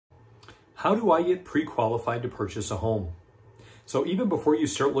How do I get pre-qualified to purchase a home? So even before you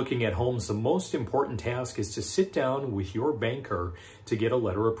start looking at homes, the most important task is to sit down with your banker to get a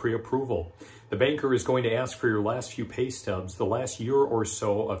letter of pre-approval. The banker is going to ask for your last few pay stubs, the last year or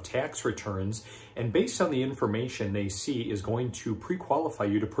so of tax returns, and based on the information they see is going to pre-qualify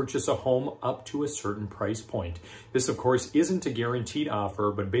you to purchase a home up to a certain price point. This, of course, isn't a guaranteed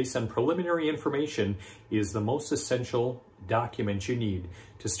offer, but based on preliminary information is the most essential document you need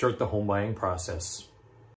to start the home buying process.